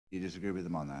You disagree with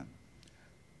them on that?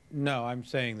 No, I'm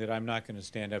saying that I'm not going to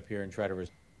stand up here and try to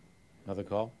another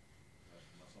call.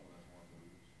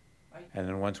 And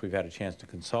then once we've had a chance to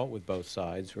consult with both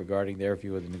sides regarding their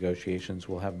view of the negotiations,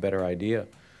 we'll have a better idea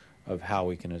of how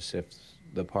we can assist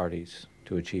the parties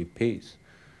to achieve peace.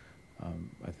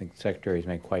 I think the Secretary has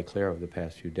made quite clear over the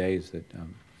past few days that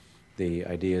the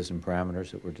ideas and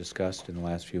parameters that were discussed in the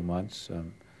last few months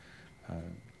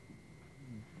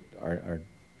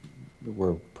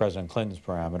were President Clinton's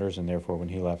parameters, and therefore when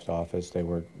he left office they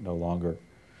were no longer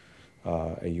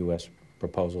a U.S.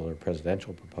 proposal or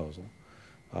presidential proposal.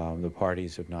 The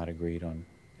parties have not agreed on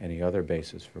any other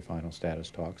basis for final status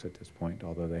talks at this point,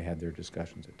 although they had their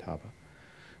discussions at Taba.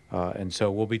 And so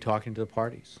we'll be talking to the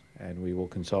parties, and we will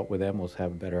consult with them. We'll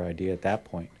have a better idea at that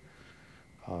point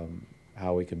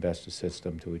how we can best assist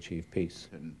them to achieve peace.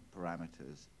 And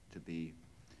parameters to be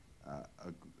an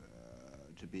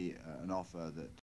offer that